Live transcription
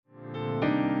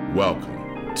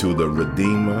Welcome to the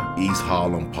Redeemer East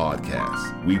Harlem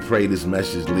podcast. We pray this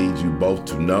message leads you both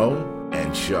to know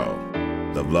and show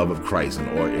the love of Christ in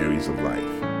all areas of life.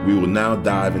 We will now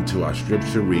dive into our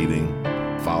scripture reading,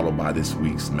 followed by this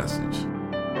week's message.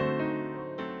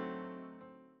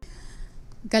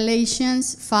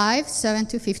 Galatians 5,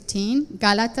 7-15,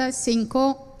 Gálatas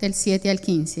 5, del 7 al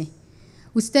 15.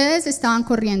 Ustedes estaban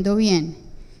corriendo bien.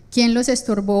 ¿Quién los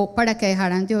estorbó para que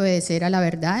dejaran de obedecer a la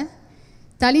verdad?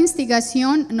 Tal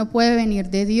instigación no puede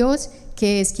venir de Dios,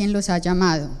 que es quien los ha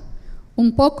llamado.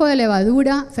 Un poco de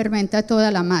levadura fermenta toda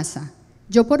la masa.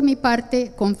 Yo por mi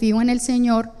parte confío en el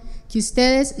Señor, que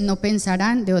ustedes no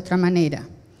pensarán de otra manera.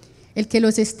 El que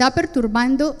los está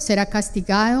perturbando será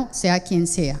castigado, sea quien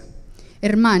sea.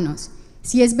 Hermanos,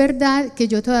 si es verdad que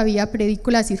yo todavía predico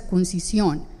la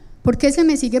circuncisión, ¿por qué se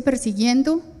me sigue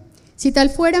persiguiendo? Si tal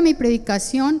fuera mi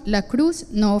predicación, la cruz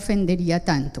no ofendería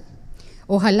tanto.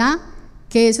 Ojalá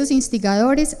que esos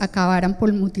instigadores acabaran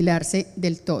por mutilarse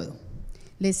del todo.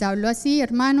 Les hablo así,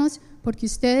 hermanos, porque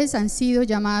ustedes han sido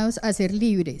llamados a ser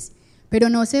libres, pero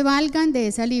no se valgan de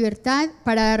esa libertad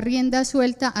para dar rienda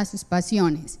suelta a sus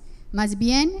pasiones. Más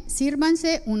bien,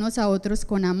 sírvanse unos a otros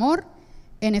con amor.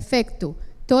 En efecto,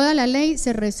 toda la ley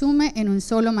se resume en un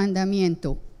solo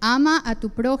mandamiento: ama a tu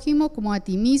prójimo como a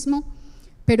ti mismo.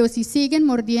 Pero si siguen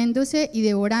mordiéndose y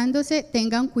devorándose,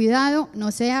 tengan cuidado,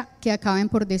 no sea que acaben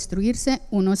por destruirse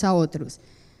unos a otros.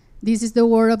 This is the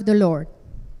word of the Lord.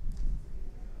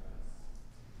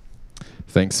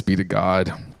 Thanks be to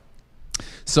God.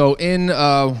 So in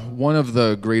one of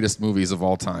the greatest movies of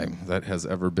all time that has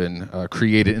ever been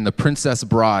created, in The Princess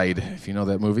Bride, if you know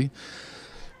that movie,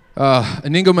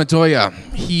 Inigo Montoya,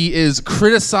 he is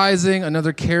criticizing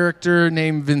another character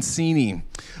named Vizzini,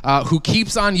 who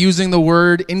keeps on using the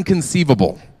word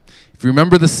inconceivable. If you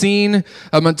remember the scene,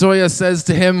 Montoya says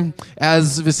to him,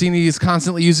 as Vizzini is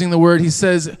constantly using the word, he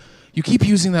says, "You keep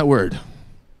using that word.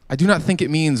 I do not think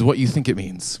it means what you think it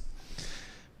means."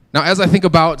 Now, as I think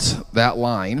about that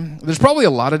line, there's probably a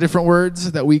lot of different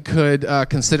words that we could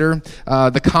consider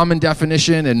the common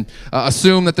definition and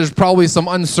assume that there's probably some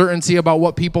uncertainty about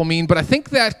what people mean. But I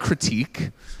think that critique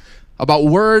about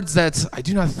words that I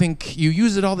do not think you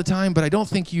use it all the time, but I don't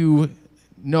think you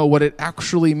know what it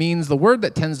actually means, the word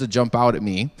that tends to jump out at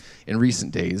me in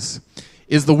recent days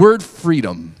is the word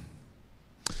freedom.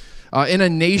 In a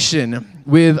nation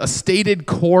with a stated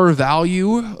core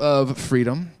value of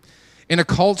freedom, in a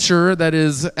culture that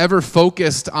is ever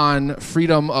focused on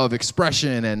freedom of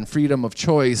expression and freedom of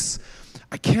choice,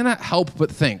 I cannot help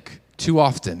but think too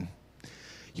often,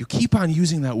 you keep on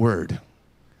using that word.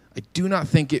 I do not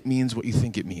think it means what you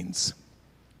think it means.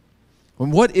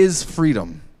 And what is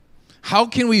freedom? How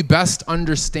can we best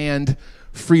understand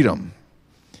freedom?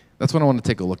 That's what I want to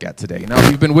take a look at today. Now, if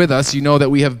you've been with us, you know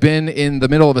that we have been in the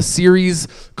middle of a series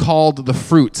called The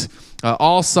Fruit.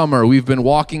 All summer, we've been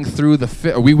walking through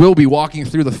we will be walking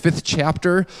through the 5th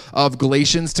chapter of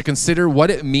Galatians to consider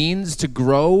what it means to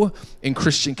grow in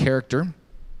Christian character.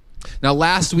 Now,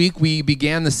 last week, we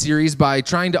began the series by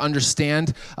trying to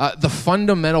understand the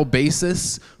fundamental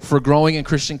basis for growing in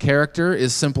Christian character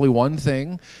is simply one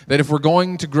thing, that if we're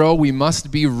going to grow, we must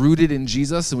be rooted in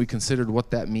Jesus, and we considered what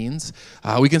that means.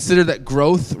 We considered that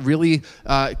growth really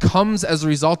comes as a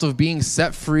result of being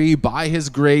set free by His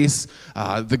grace,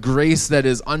 the grace that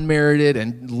is unmerited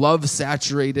and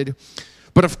love-saturated.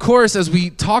 But of course, as we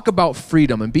talk about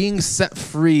freedom and being set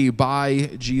free by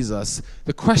Jesus,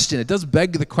 it does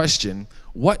beg the question,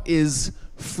 what is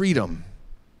freedom?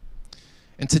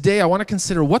 And today I want to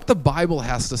consider what the Bible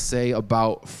has to say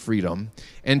about freedom.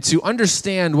 And to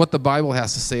understand what the Bible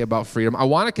has to say about freedom, I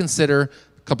want to consider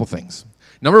a couple things.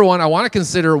 Number one, I want to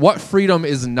consider what freedom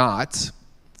is not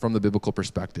from the biblical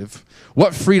perspective,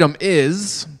 what freedom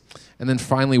is, and then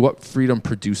finally what freedom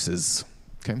produces.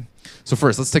 Okay? So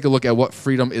first, let's take a look at what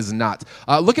freedom is not.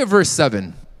 Look at verse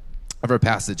 7 of our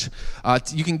passage.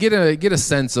 You can get a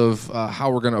sense of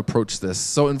how we're going to approach this.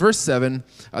 So in verse 7,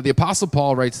 the Apostle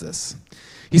Paul writes this.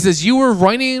 He says, "You were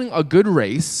running a good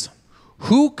race.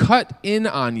 Who cut in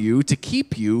on you to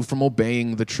keep you from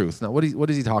obeying the truth?" Now, what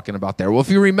is he talking about there? Well, if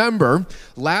you remember,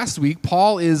 last week,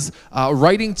 Paul is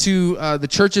writing to the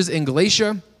churches in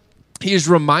Galatia. He is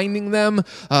reminding them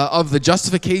of the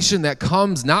justification that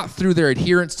comes not through their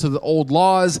adherence to the old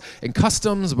laws and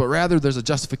customs, but rather there's a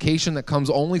justification that comes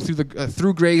only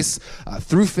through grace,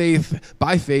 through faith,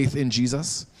 by faith in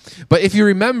Jesus. But if you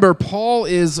remember, Paul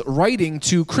is writing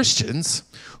to Christians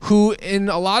who in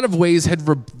a lot of ways had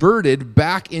reverted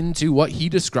back into what he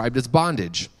described as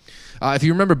bondage. If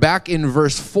you remember back in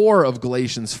verse 4 of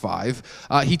Galatians 5,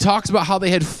 he talks about how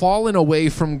they had fallen away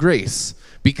from grace.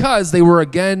 because they were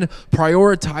again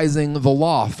prioritizing the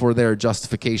law for their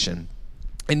justification.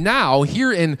 And now,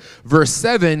 here in verse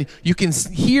 7, you can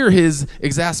hear his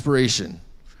exasperation.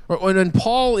 When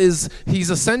Paul he's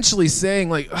essentially saying,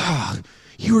 like,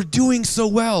 you were doing so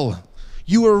well.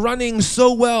 You were running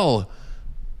so well.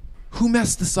 Who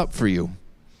messed this up for you?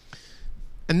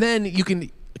 And then you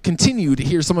can continue to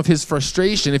hear some of his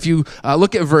frustration. If you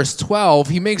look at verse 12,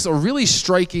 he makes a really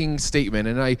striking statement.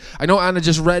 And I know Anna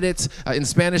just read it in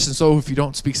Spanish, and so if you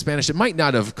don't speak Spanish, it might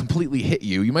not have completely hit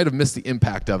you. You might have missed the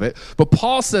impact of it. But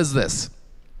Paul says this.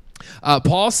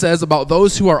 Paul says about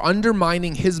those who are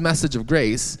undermining his message of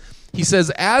grace, he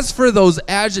says, as for those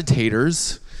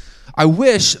agitators, I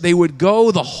wish they would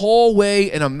go the whole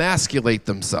way and emasculate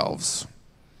themselves.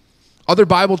 Other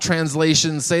Bible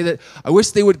translations say that I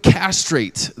wish they would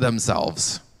castrate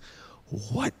themselves.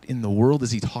 What in the world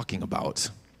is he talking about?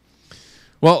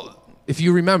 Well, if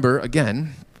you remember,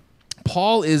 again,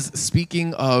 Paul is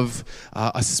speaking of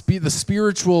the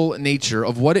spiritual nature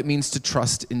of what it means to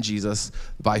trust in Jesus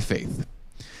by faith.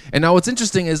 And now what's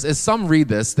interesting is, as some read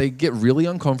this, they get really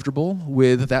uncomfortable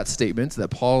with that statement that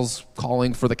Paul's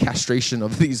calling for the castration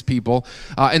of these people.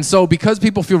 And so because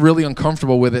people feel really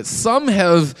uncomfortable with it, some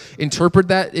have interpreted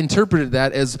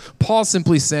that as Paul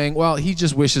simply saying, well, he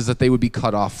just wishes that they would be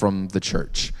cut off from the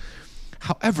church.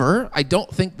 However, I don't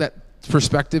think that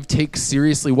perspective takes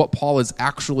seriously what Paul is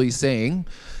actually saying.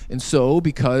 And so,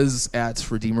 because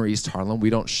at Redeemer East Harlem, we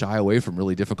don't shy away from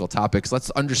really difficult topics, let's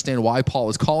understand why Paul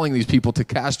is calling these people to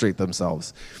castrate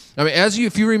themselves. I mean,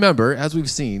 if you remember, as we've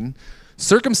seen,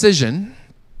 circumcision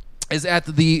is at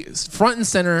the front and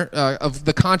center of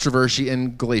the controversy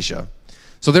in Galatia.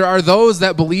 So there are those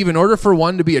that believe in order for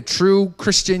one to be a true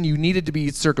Christian, you needed to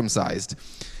be circumcised.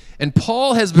 And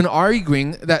Paul has been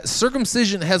arguing that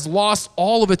circumcision has lost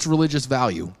all of its religious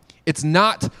value. It's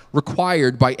not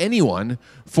required by anyone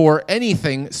for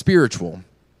anything spiritual.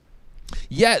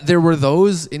 Yet there were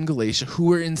those in Galatia who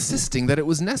were insisting that it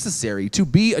was necessary to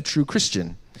be a true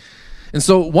Christian. And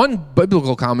so one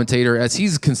biblical commentator, as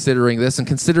he's considering this and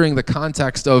considering the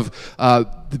context of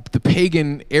the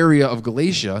pagan area of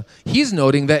Galatia, he's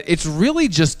noting that it's really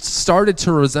just started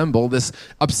to resemble this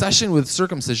obsession with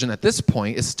circumcision at this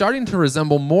point is starting to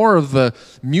resemble more of the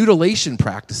mutilation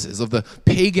practices of the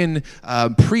pagan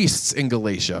priests in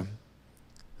Galatia.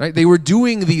 Right? They were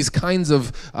doing these kinds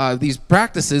of these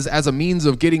practices as a means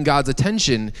of getting God's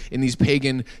attention in these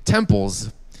pagan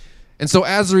temples. And so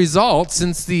as a result,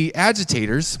 since the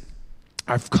agitators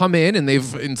have come in and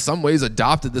they've in some ways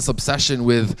adopted this obsession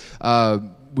with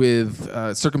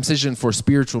circumcision for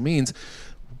spiritual means,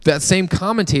 that same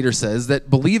commentator says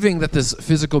that believing that this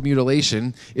physical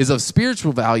mutilation is of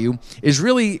spiritual value is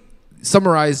really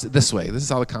summarized this way. This is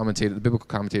how the biblical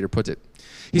commentator puts it.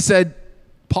 He said,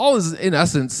 Paul is in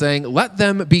essence saying, let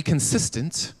them be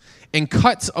consistent and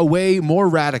cut away more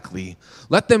radically.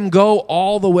 Let them go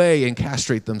all the way and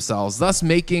castrate themselves, thus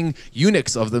making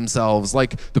eunuchs of themselves,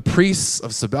 like the priests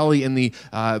of Cybele in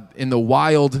the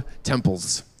wild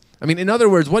temples. I mean, in other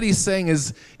words, what he's saying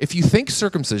is, if you think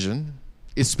circumcision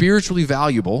is spiritually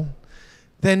valuable,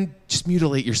 then just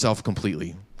mutilate yourself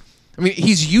completely. I mean,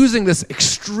 he's using this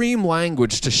extreme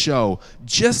language to show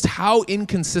just how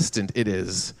inconsistent it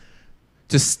is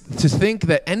to think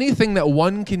that anything that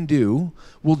one can do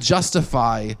will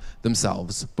justify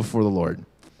themselves before the Lord.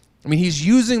 I mean, he's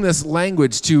using this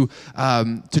language to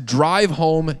drive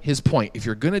home his point. If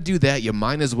you're going to do that, you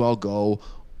might as well go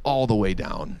all the way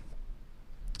down.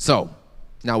 So,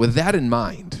 now with that in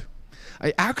mind,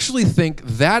 I actually think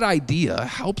that idea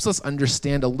helps us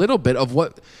understand a little bit of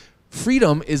what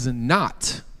freedom is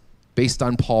not based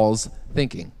on Paul's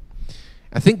thinking.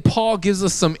 I think Paul gives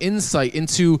us some insight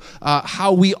into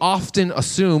how we often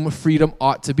assume freedom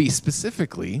ought to be.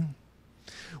 Specifically,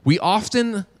 we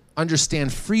often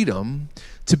understand freedom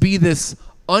to be this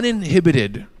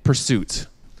uninhibited pursuit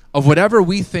of whatever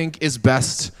we think is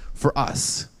best for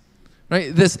us.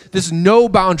 Right? This no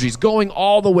boundaries, going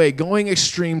all the way, going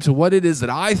extreme to what it is that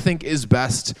I think is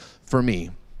best for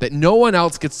me. That no one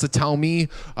else gets to tell me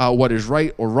what is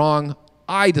right or wrong.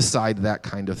 I decide that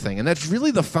kind of thing. And that's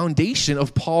really the foundation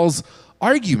of Paul's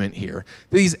argument here.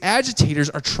 These agitators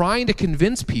are trying to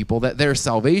convince people that their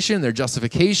salvation, their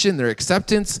justification, their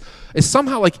acceptance is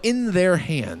somehow like in their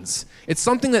hands. It's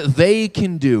something that they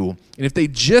can do. And if they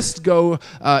just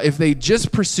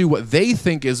pursue what they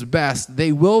think is best,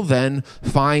 they will then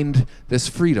find this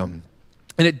freedom.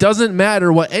 And it doesn't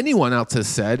matter what anyone else has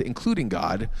said, including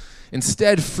God.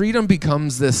 Instead, freedom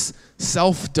becomes this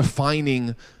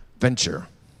self-defining venture.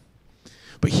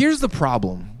 But here's the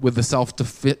problem with the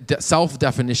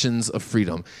self-definitions of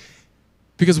freedom.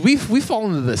 Because we fall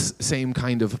into this same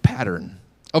kind of pattern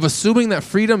of assuming that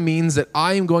freedom means that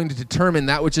I am going to determine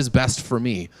that which is best for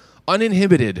me,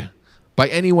 uninhibited by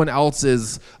anyone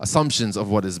else's assumptions of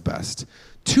what is best.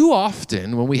 Too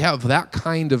often, when we have that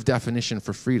kind of definition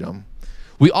for freedom,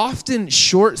 we often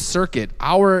short-circuit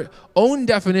our own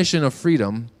definition of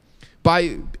freedom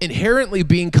by inherently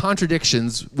being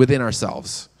contradictions within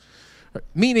ourselves.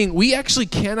 Meaning, we actually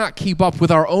cannot keep up with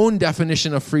our own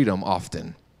definition of freedom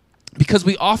often. Because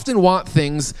we often want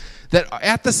things that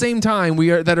at the same time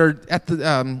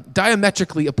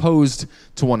diametrically opposed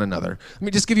to one another. Let me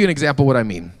just give you an example of what I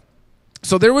mean.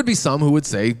 So there would be some who would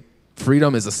say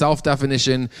freedom is a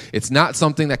self-definition. It's not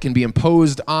something that can be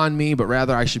imposed on me, but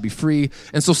rather I should be free.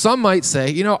 And so some might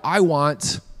say, I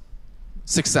want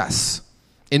success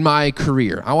in my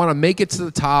career. I want to make it to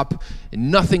the top, and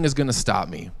nothing is going to stop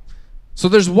me. So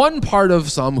there's one part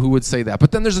of some who would say that,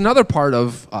 but then there's another part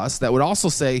of us that would also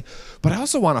say, but I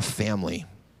also want a family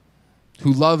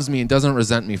who loves me and doesn't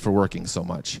resent me for working so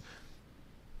much.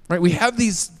 Right? We have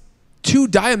these two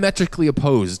diametrically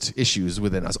opposed issues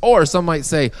within us. Or some might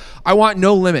say, I want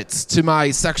no limits to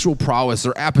my sexual prowess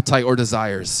or appetite or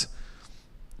desires.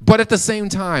 But at the same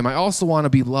time, I also want to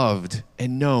be loved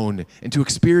and known and to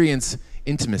experience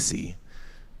intimacy.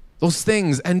 Those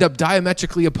things end up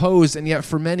diametrically opposed, and yet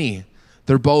for many,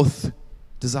 they're both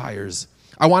desires.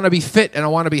 I want to be fit and I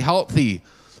want to be healthy,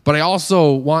 but I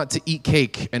also want to eat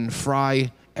cake and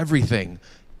fry everything.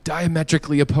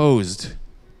 Diametrically opposed,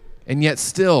 and yet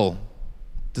still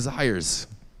desires.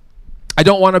 I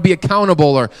don't want to be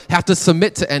accountable or have to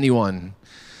submit to anyone,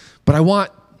 but I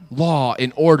want law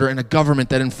and order and a government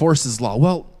that enforces law.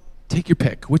 Well, take your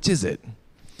pick. Which is it?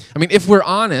 I mean, if we're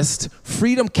honest,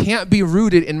 freedom can't be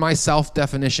rooted in my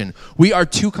self-definition. We are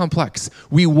too complex.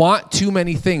 We want too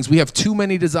many things. We have too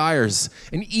many desires.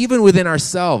 And even within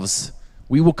ourselves,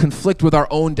 we will conflict with our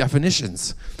own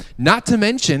definitions. Not to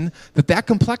mention that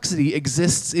complexity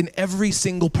exists in every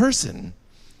single person.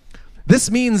 This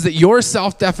means that your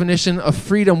self-definition of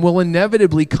freedom will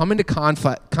inevitably come into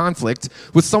conflict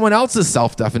with someone else's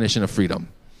self-definition of freedom.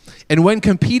 And when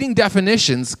competing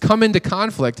definitions come into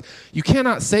conflict, you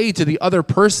cannot say to the other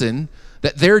person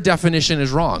that their definition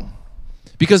is wrong.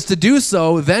 Because to do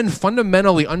so then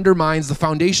fundamentally undermines the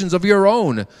foundations of your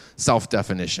own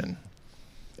self-definition.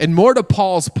 And more to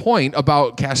Paul's point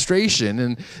about castration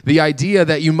and the idea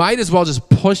that you might as well just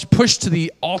push to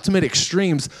the ultimate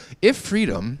extremes. If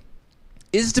freedom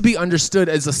is to be understood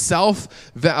as a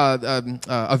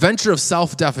venture of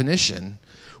self-definition,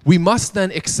 we must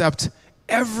then accept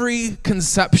every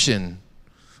conception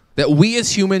that we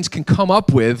as humans can come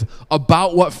up with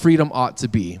about what freedom ought to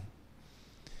be.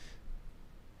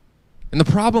 And the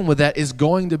problem with that is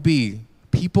going to be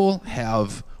people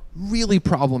have really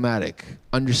problematic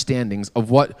understandings of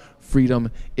what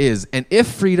freedom is. And if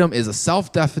freedom is a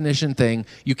self-definition thing,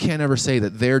 you can't ever say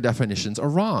that their definitions are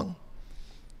wrong.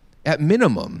 At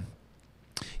minimum,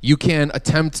 you can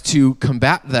attempt to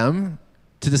combat them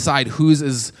to decide whose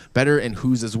is better and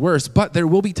whose is worse, but there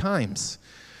will be times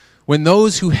when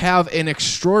those who have an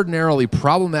extraordinarily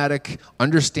problematic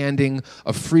understanding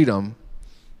of freedom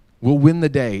will win the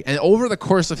day. And over the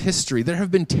course of history, there have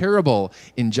been terrible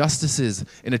injustices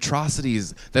and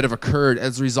atrocities that have occurred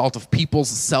as a result of people's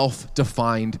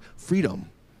self-defined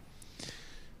freedom.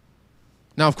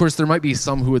 Now, of course, there might be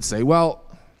some who would say, well,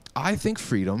 I think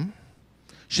freedom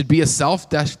should be a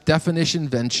self-definition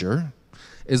venture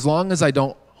as long as I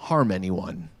don't harm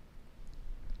anyone.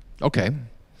 Okay.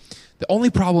 The only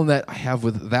problem that I have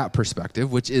with that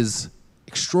perspective, which is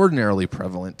extraordinarily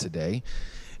prevalent today,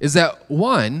 is that,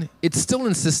 one, it's still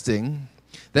insisting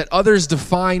that others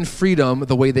define freedom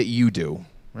the way that you do,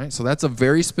 right? So that's a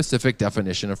very specific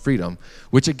definition of freedom,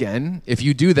 which, again, if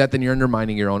you do that, then you're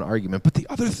undermining your own argument. But the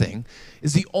other thing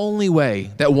is the only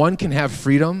way that one can have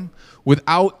freedom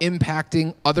without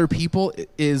impacting other people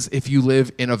is if you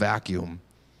live in a vacuum.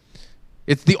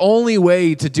 It's the only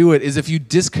way to do it is if you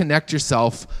disconnect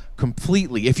yourself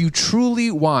completely. If you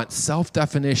truly want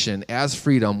self-definition as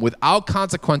freedom without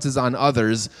consequences on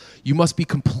others, you must be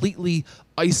completely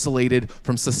isolated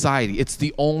from society. It's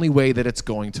the only way that it's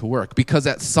going to work, because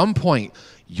at some point,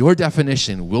 your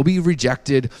definition will be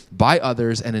rejected by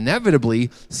others, and inevitably,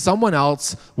 someone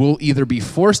else will either be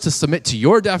forced to submit to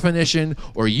your definition,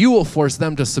 or you will force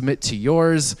them to submit to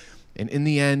yours, and in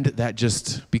the end, that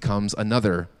just becomes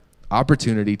another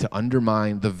opportunity to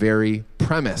undermine the very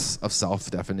premise of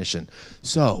self-definition.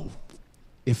 So,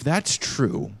 if that's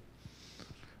true,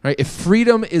 right, if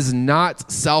freedom is not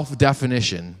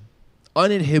self-definition,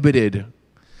 uninhibited,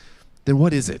 then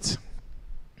what is it?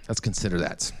 Let's consider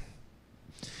that.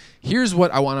 Here's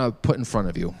what I want to put in front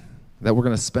of you. that we're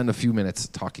going to spend a few minutes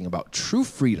talking about. True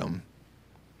freedom,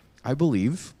 I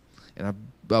believe, and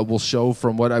I will show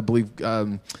from what I believe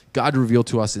God revealed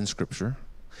to us in Scripture,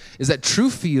 is that true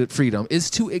freedom is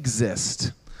to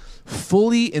exist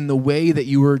fully in the way that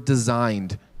you were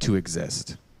designed to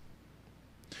exist.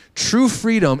 True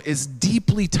freedom is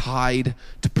deeply tied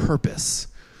to purpose.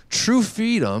 True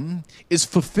freedom is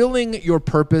fulfilling your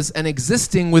purpose and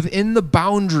existing within the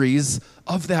boundaries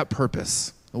of that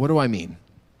purpose. What do I mean?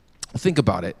 Think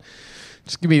about it.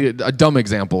 Just give me a dumb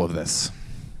example of this.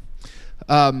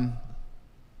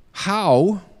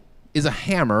 How is a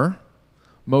hammer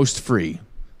most free?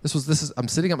 I'm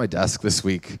sitting at my desk this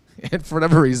week, and for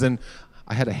whatever reason,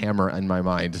 I had a hammer in my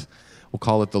mind. We'll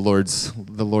call it the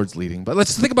Lord's leading. But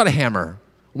let's think about a hammer.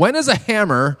 When is a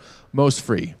hammer most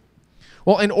free?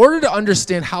 Well, in order to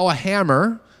understand how a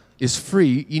hammer is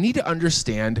free, you need to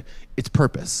understand its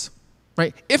purpose,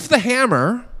 right? If the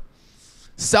hammer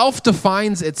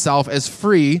self-defines itself as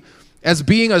free as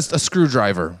being a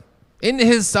screwdriver, in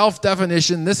his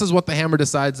self-definition, this is what the hammer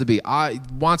decides to be.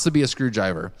 Wants to be a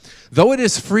screwdriver. Though it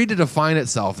is free to define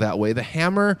itself that way, the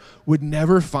hammer would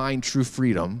never find true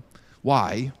freedom.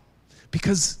 Why?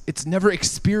 Because it's never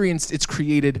experienced its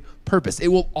created purpose. It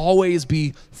will always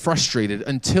be frustrated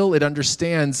until it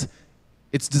understands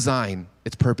its design,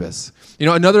 its purpose.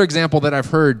 Another example that I've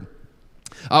heard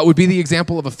would be the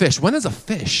example of a fish. When is a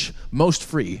fish most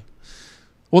free?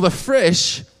 Well, the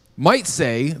fish might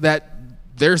say that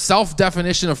their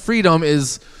self-definition of freedom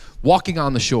is walking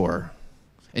on the shore,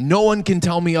 and no one can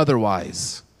tell me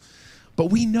otherwise. But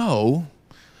we know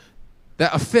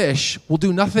that a fish will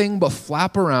do nothing but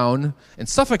flap around and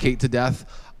suffocate to death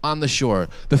on the shore.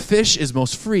 The fish is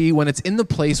most free when it's in the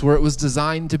place where it was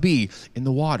designed to be, in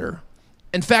the water.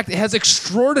 In fact, it has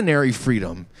extraordinary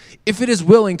freedom if it is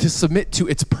willing to submit to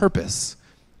its purpose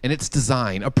and its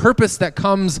design, a purpose that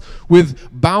comes with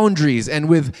boundaries and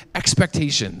with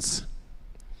expectations.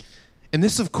 And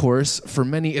this, of course, for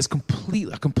many is a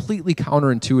completely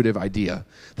counterintuitive idea.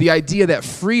 The idea that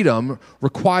freedom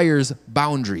requires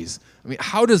boundaries. I mean,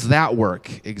 how does that work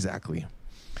exactly?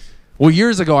 Well,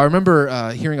 years ago, I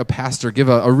remember hearing a pastor give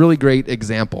a really great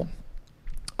example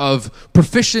of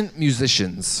proficient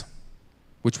musicians,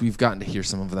 which we've gotten to hear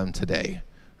some of them today.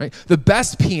 Right? The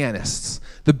best pianists,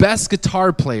 the best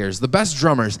guitar players, the best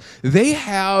drummers, they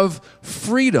have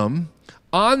freedom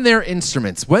on their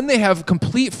instruments. When they have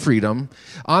complete freedom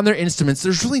on their instruments,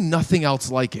 there's really nothing else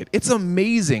like it. It's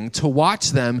amazing to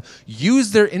watch them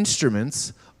use their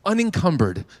instruments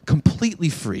unencumbered, completely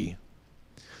free.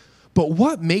 But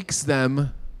what makes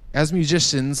them, as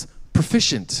musicians,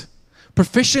 proficient?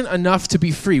 Proficient enough to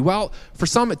be free? Well, for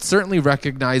some, it's certainly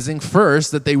recognizing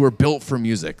first that they were built for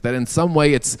music, that in some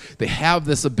way they have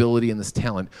this ability and this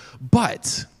talent.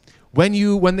 But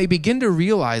when they begin to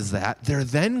realize that, there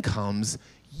then comes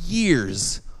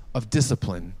years of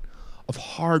discipline, of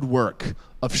hard work,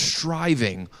 of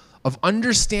striving, of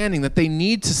understanding that they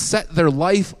need to set their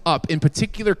life up in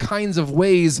particular kinds of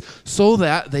ways so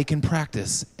that they can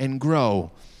practice and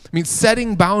grow. I mean,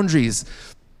 setting boundaries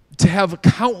to have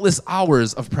countless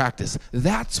hours of practice.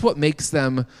 That's what makes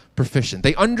them proficient.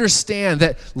 They understand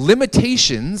that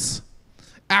limitations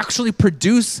actually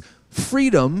produce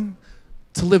freedom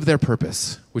to live their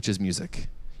purpose, which is music.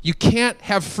 You can't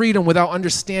have freedom without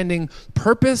understanding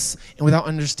purpose and without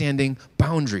understanding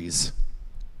boundaries.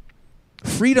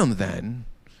 Freedom, then,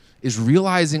 is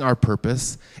realizing our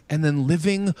purpose and then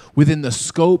living within the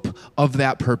scope of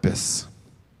that purpose.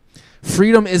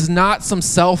 Freedom is not some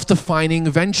self-defining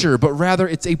venture, but rather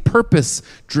it's a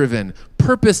purpose-driven,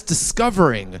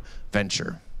 purpose-discovering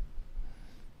venture.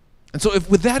 And so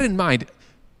with that in mind,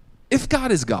 if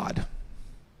God is God,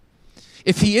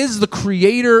 if he is the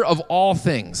creator of all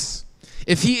things,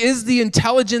 if he is the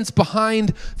intelligence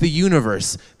behind the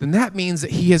universe, then that means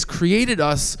that he has created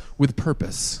us with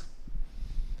purpose.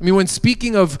 I mean, when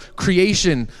speaking of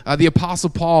creation, the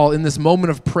Apostle Paul, in this moment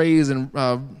of praise in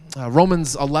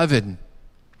Romans 11,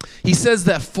 he says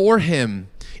that for him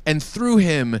and through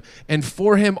him and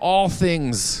for him all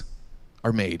things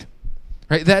are made.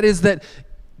 Right? That is that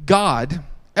God,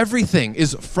 everything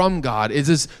is from God. It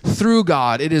is through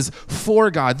God. It is for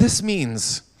God. This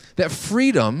means that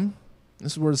freedom,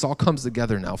 this is where this all comes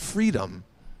together now, freedom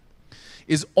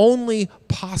is only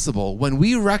possible when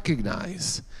we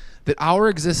recognize that our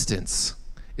existence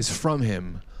is from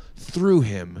him, through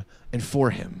him, and for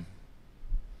him.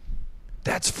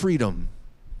 That's freedom.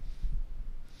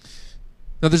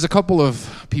 Now, there's a couple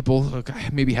of people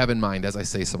maybe have in mind as I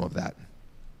say some of that.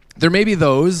 There may be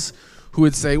those who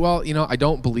would say, well, I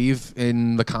don't believe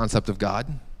in the concept of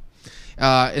God.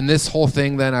 And this whole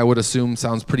thing, then, I would assume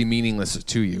sounds pretty meaningless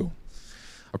to you.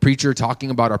 a preacher talking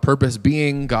about our purpose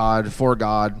being God, for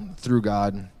God, through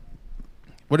God.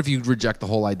 What if you reject the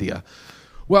whole idea?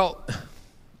 Well,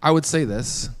 I would say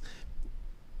this.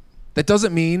 That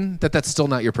doesn't mean that that's still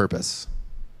not your purpose.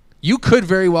 You could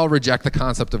very well reject the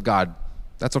concept of God.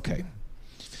 That's okay.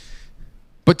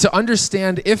 But to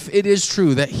understand if it is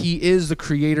true that he is the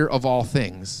creator of all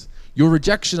things, your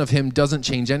rejection of him doesn't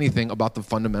change anything about the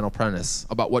fundamental premise,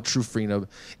 about what true freedom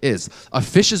is. A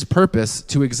fish's purpose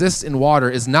to exist in water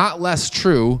is not less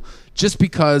true just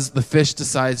because the fish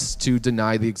decides to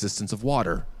deny the existence of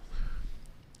water.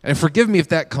 And forgive me if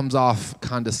that comes off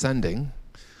condescending,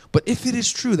 but if it is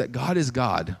true that God is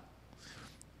God,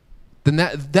 then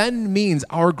that then means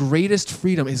our greatest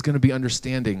freedom is going to be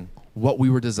understanding what we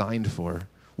were designed for,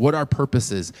 what our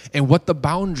purpose is, and what the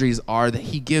boundaries are that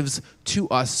he gives to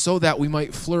us so that we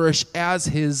might flourish as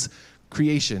his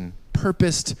creation,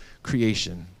 purposed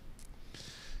creation.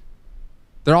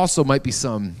 There also might be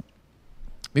some,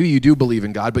 maybe you do believe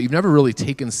in God, but you've never really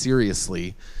taken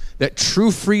seriously that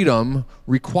true freedom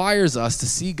requires us to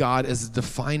see God as the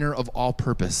definer of all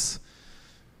purpose,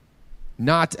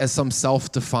 not as some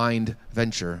self-defined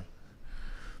venture.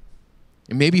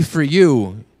 And maybe for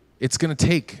you, it's going to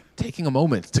take taking a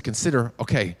moment to consider,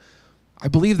 okay, I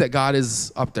believe that God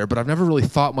is up there, but I've never really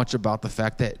thought much about the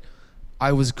fact that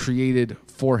I was created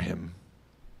for him.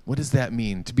 What does that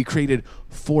mean, to be created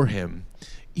for him?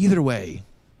 Either way,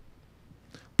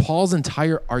 Paul's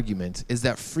entire argument is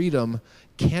that freedom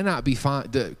cannot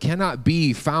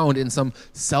be found in some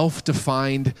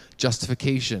self-defined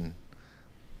justification,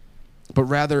 but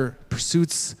rather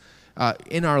pursuits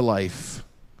in our life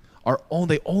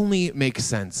they only make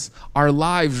sense. Our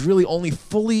lives really only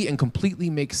fully and completely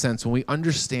make sense when we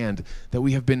understand that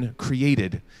we have been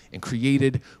created and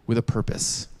created with a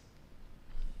purpose.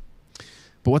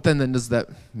 But what then does that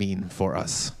mean for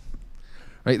us?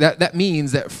 Right? That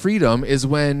means that freedom is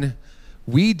when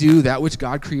we do that which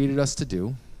God created us to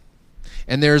do.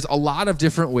 And there's a lot of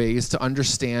different ways to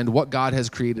understand what God has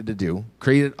created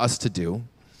us to do.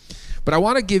 But I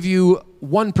want to give you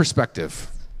one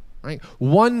perspective, right?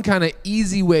 One kind of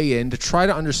easy way in to try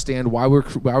to understand why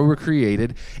we're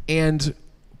created, and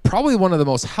probably one of the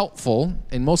most helpful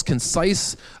and most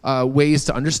concise ways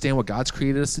to understand what God's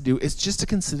created us to do is just to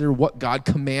consider what God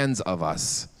commands of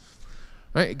us.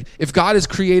 Right? If God is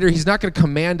creator, he's not going to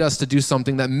command us to do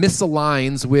something that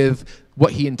misaligns with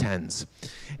what he intends.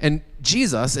 And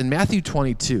Jesus, in Matthew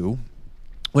 22,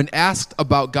 when asked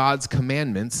about God's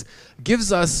commandments,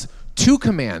 gives us two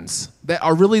commands that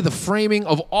are really the framing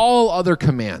of all other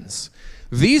commands.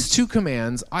 These two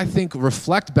commands, I think,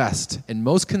 reflect best and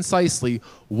most concisely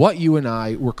what you and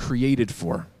I were created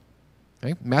for.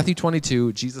 Okay? Matthew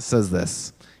 22, Jesus says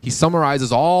this. He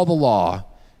summarizes all the law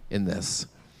in this.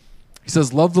 He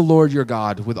says, love the Lord your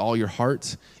God with all your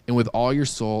heart and with all your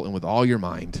soul and with all your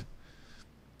mind.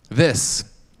 This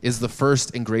is the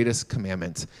first and greatest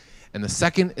commandment. And the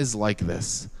second is like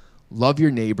this. Love your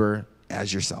neighbor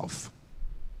as yourself.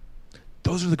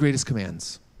 Those are the greatest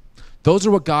commands. Those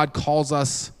are what God calls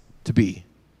us to be.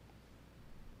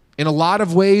 In a lot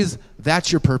of ways,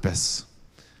 that's your purpose.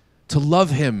 To love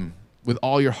him with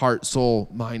all your heart, soul,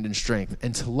 mind, and strength,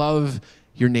 and to love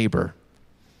your neighbor.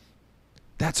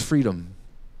 That's freedom.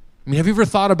 I mean, have you ever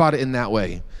thought about it in that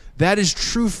way? That is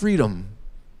true freedom,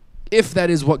 if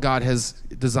that is what God has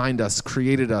designed us,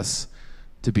 created us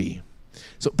to be.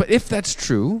 But if that's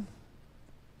true,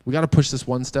 we got to push this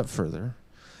one step further.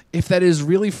 If that is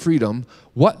really freedom,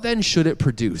 what then should it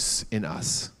produce in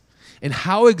us? And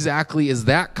how exactly is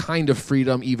that kind of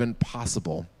freedom even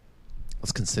possible?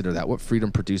 Let's consider that, what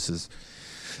freedom produces.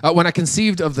 When I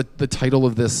conceived of the title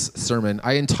of this sermon,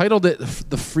 I entitled it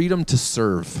The Freedom to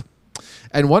Serve.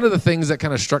 And one of the things that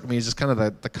kind of struck me is just kind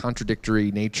of the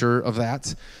contradictory nature of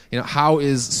that. You know, how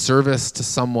is service to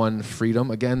someone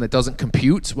freedom? Again, that doesn't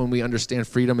compute when we understand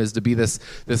freedom is to be this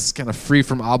kind of free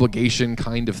from obligation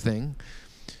kind of thing.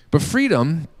 But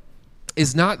freedom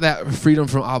is not that freedom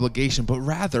from obligation, but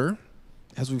rather,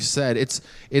 as we've said,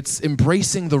 it's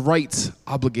embracing the right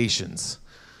obligations.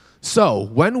 So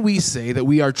when we say that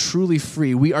we are truly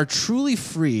free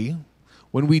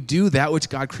when we do that which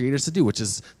God created us to do, which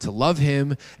is to love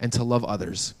him and to love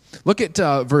others. Look at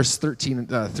verse 13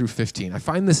 through 15. I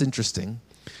find this interesting,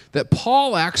 that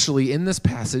Paul actually, in this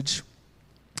passage,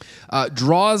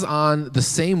 draws on the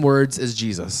same words as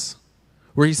Jesus,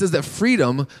 where he says that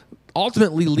freedom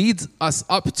ultimately leads us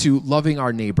up to loving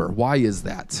our neighbor. Why is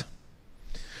that?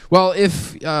 Well,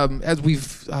 as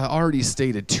we've already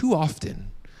stated, too often,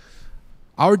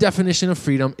 our definition of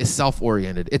freedom is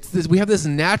self-oriented. We have this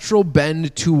natural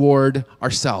bend toward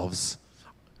ourselves.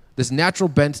 this natural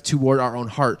bent toward our own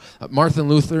heart. Martin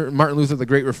Luther, the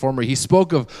great reformer, he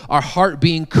spoke of our heart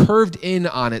being curved in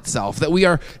on itself, that we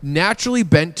are naturally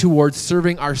bent towards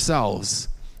serving ourselves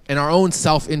and our own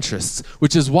self-interests,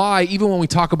 which is why even when we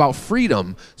talk about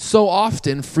freedom, so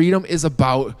often freedom is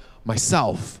about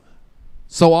myself,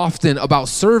 so often about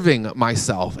serving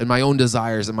myself and my own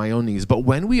desires and my own needs. But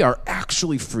when we are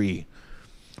actually free,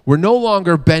 we're no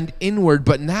longer bent inward,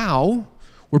 but now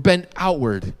we're bent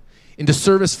outward into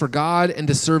service for God and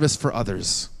to service for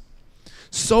others.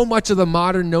 So much of the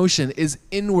modern notion is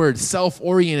inward,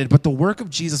 self-oriented, but the work of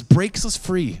Jesus breaks us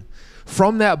free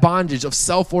from that bondage of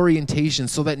self-orientation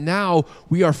so that now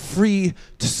we are free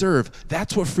to serve.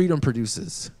 That's what freedom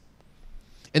produces.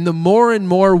 And the more and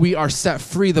more we are set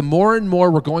free, the more and more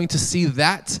we're going to see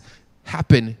that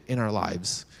happen in our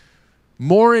lives.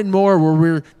 More and more where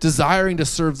we're desiring to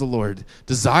serve the Lord,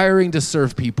 desiring to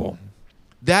serve people.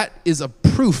 That is a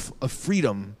proof of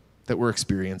freedom that we're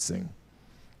experiencing.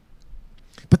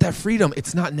 But that freedom,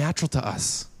 it's not natural to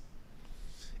us.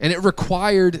 And it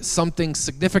required something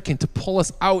significant to pull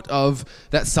us out of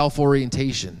that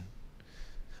self-orientation.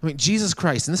 I mean, Jesus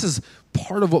Christ, and this is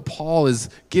part of what Paul is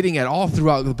getting at all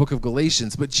throughout the book of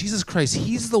Galatians, but Jesus Christ,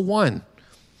 he's the one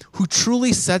who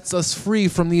truly sets us free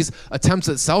from these attempts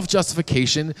at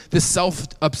self-justification, this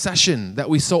self-obsession that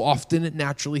we so often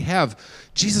naturally have.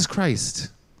 Jesus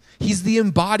Christ, he's the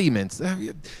embodiment.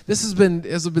 This has been,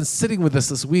 as I've been sitting with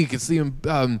this week, it's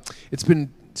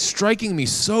been striking me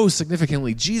so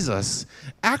significantly. Jesus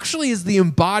actually is the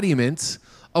embodiment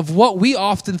of what we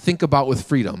often think about with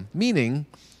freedom, meaning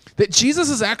that Jesus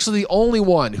is actually the only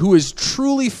one who is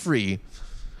truly free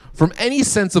from any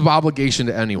sense of obligation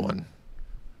to anyone.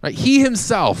 Right? He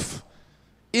himself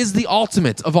is the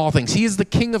ultimate of all things. He is the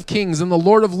King of Kings and the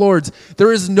Lord of Lords.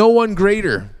 There is no one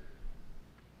greater.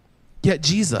 Yet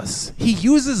Jesus, he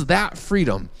uses that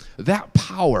freedom, that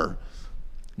power,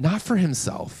 not for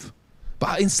himself,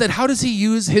 but instead, how does he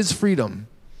use his freedom?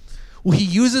 Well, he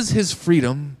uses his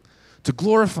freedom to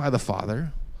glorify the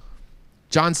Father.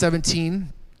 John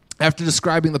 17, after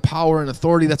describing the power and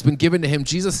authority that's been given to him,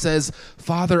 Jesus says,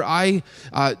 Father, I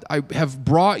have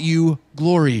brought you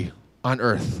glory on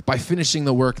earth by finishing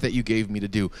the work that you gave me to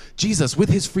do. Jesus, with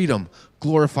his freedom,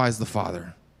 glorifies the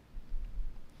Father.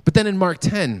 But then in Mark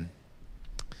 10,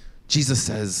 Jesus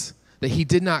says that he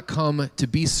did not come to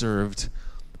be served,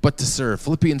 but to serve.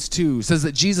 Philippians 2 says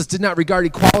that Jesus did not regard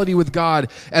equality with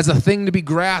God as a thing to be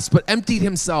grasped, but emptied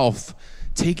himself,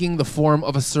 taking the form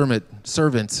of a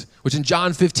servant, which in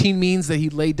John 15 means that he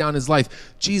laid down his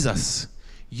life. Jesus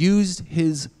used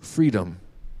his freedom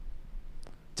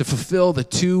to fulfill the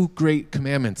two great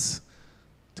commandments,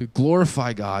 to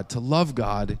glorify God, to love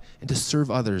God, and to serve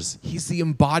others. He's the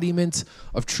embodiment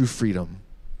of true freedom.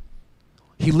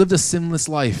 He lived a sinless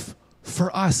life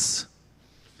for us.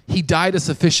 He died a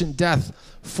sufficient death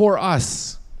for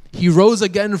us. He rose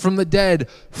again from the dead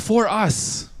for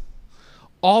us.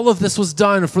 All of this was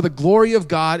done for the glory of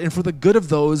God and for the good of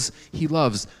those he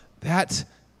loves. That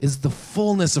is the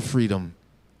fullness of freedom.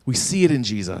 We see it in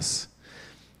Jesus.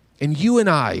 And you and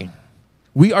I,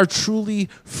 we are truly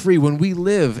free when we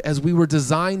live as we were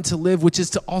designed to live, which is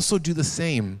to also do the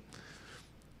same,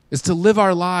 is to live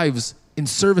our lives in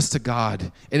service to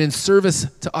God and in service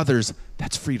to others.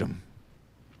 That's freedom.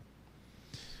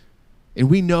 And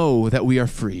we know that we are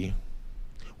free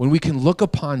when we can look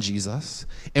upon Jesus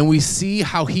and we see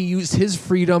how he used his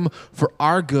freedom for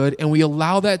our good, and we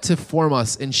allow that to form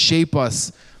us and shape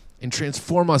us and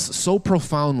transform us so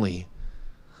profoundly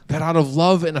that out of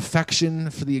love and affection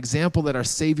for the example that our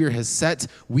Savior has set,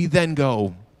 we then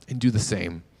go and do the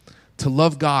same. To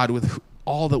love God with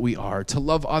all that we are, to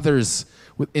love others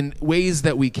in ways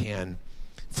that we can.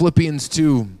 Philippians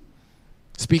 2,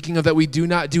 speaking of that we do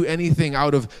not do anything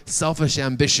out of selfish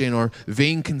ambition or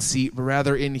vain conceit, but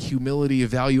rather in humility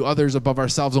value others above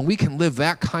ourselves. And we can live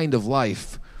that kind of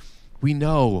life. We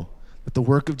know that the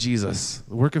work of Jesus,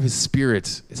 the work of his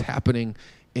Spirit is happening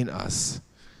in us.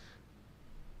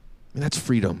 And that's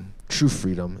freedom, true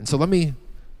freedom. And so let me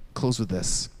close with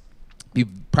this. Be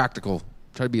practical.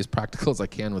 Try to be as practical as I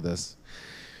can with this.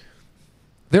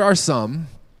 There are some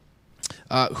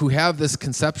who have this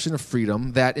conception of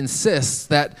freedom that insists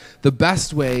that the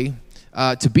best way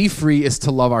to be free is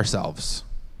to love ourselves.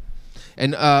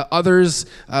 And others,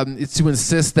 it's to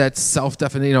insist that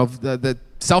that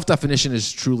self-definition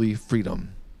is truly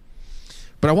freedom.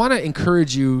 But I want to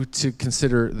encourage you to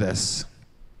consider this.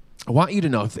 I want you to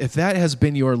know, if that has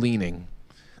been your leaning,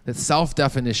 that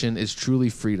self-definition is truly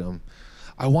freedom,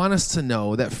 I want us to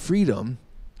know that freedom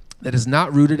that is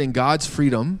not rooted in God's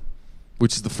freedom,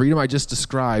 which is the freedom I just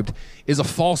described, is a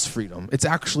false freedom. It's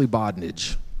actually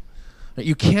bondage.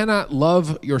 You cannot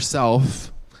love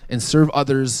yourself and serve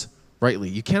others rightly.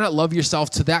 You cannot love yourself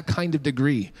to that kind of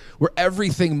degree where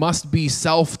everything must be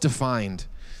self-defined.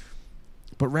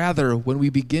 But rather, when we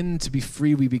begin to be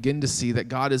free, we begin to see that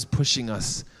God is pushing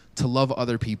us to love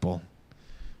other people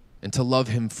and to love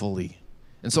him fully.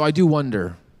 And so I do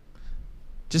wonder,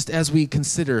 just as we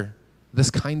consider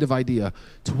this kind of idea,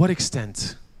 to what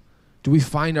extent do we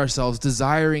find ourselves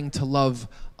desiring to love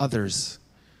others?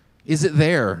 Is it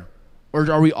there? Or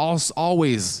are we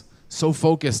always so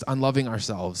focused on loving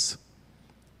ourselves?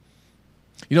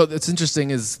 You know, what's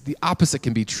interesting is the opposite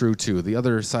can be true too. The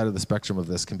other side of the spectrum of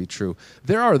this can be true.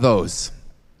 There are those,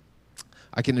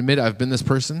 I can admit I've been this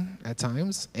person at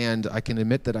times, and I can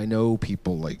admit that I know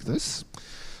people like this.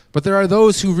 But there are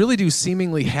those who really do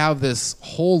seemingly have this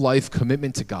whole life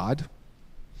commitment to God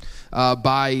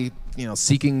by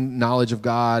seeking knowledge of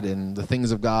God and the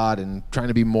things of God and trying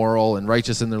to be moral and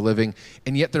righteous in their living,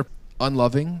 and yet they're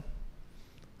unloving,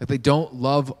 like they don't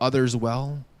love others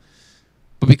well.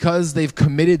 But because they've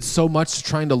committed so much to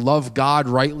trying to love God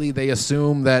rightly, they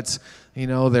assume that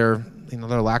their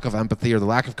lack of empathy or the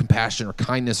lack of compassion or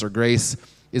kindness or grace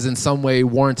is in some way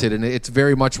warranted. And it's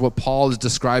very much what Paul is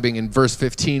describing in verse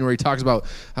 15, where he talks about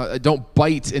don't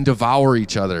bite and devour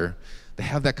each other. They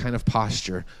have that kind of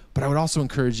posture. But I would also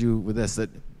encourage you with this,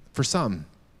 that for some,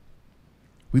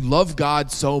 we love God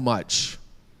so much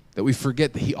that we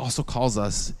forget that he also calls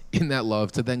us in that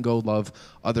love to then go love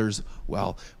others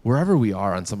well. Wherever we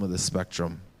are on some of this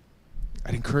spectrum,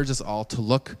 I'd encourage us all to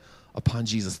look upon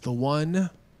Jesus, the one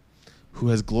who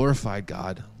has glorified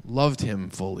God, loved him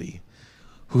fully,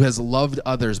 who has loved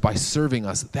others by serving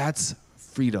us. That's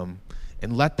freedom.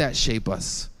 And let that shape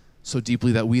us so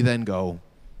deeply that we then go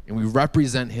and we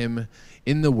represent him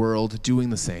in the world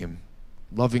doing the same,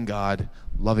 loving God,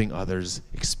 loving others,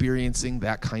 experiencing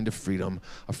that kind of freedom,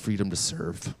 a freedom to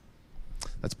serve.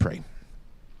 Let's pray.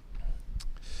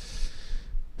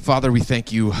 Father, we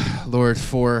thank you, Lord,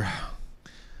 for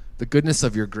the goodness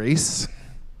of your grace.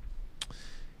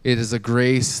 It is a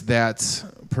grace that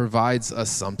provides us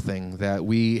something that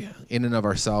we, in and of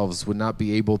ourselves, would not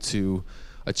be able to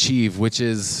achieve, which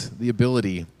is the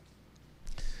ability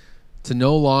to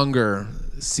no longer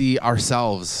see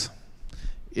ourselves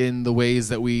in the ways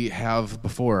that we have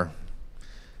before,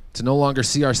 to no longer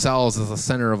see ourselves as the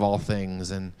center of all things,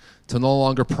 and to no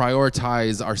longer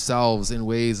prioritize ourselves in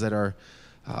ways that are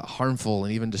harmful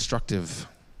and even destructive.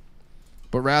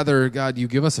 But rather, God, you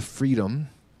give us a freedom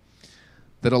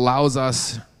that allows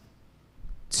us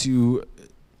to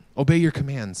obey your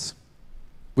commands,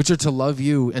 which are to love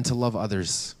you and to love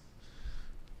others.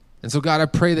 And so, God, I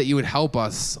pray that you would help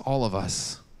us, all of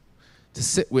us, to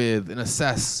sit with and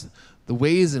assess the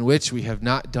ways in which we have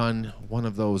not done one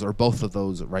of those or both of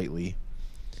those rightly.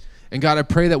 And God, I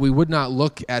pray that we would not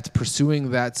look at pursuing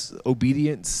that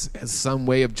obedience as some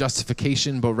way of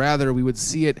justification, but rather we would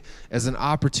see it as an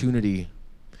opportunity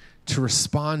to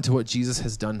respond to what Jesus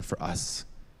has done for us.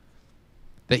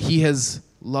 That he has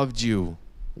loved you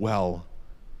well,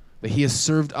 that he has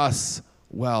served us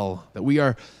well, that we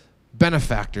are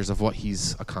benefactors of what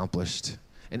he's accomplished.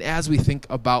 And as we think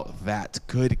about that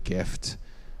good gift,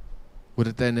 would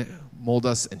it then mold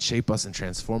us and shape us and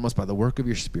transform us by the work of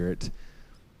your Spirit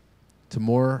to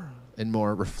more and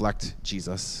more reflect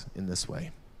Jesus in this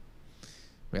way?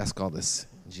 We ask all this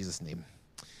in Jesus' name.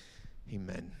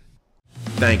 Amen.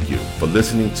 Thank you for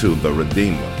listening to the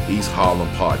Redeemer East Harlem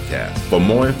podcast. For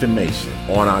more information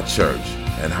on our church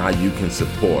and how you can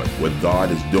support what God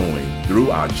is doing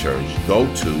through our church, go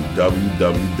to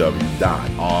www.reh.nyc.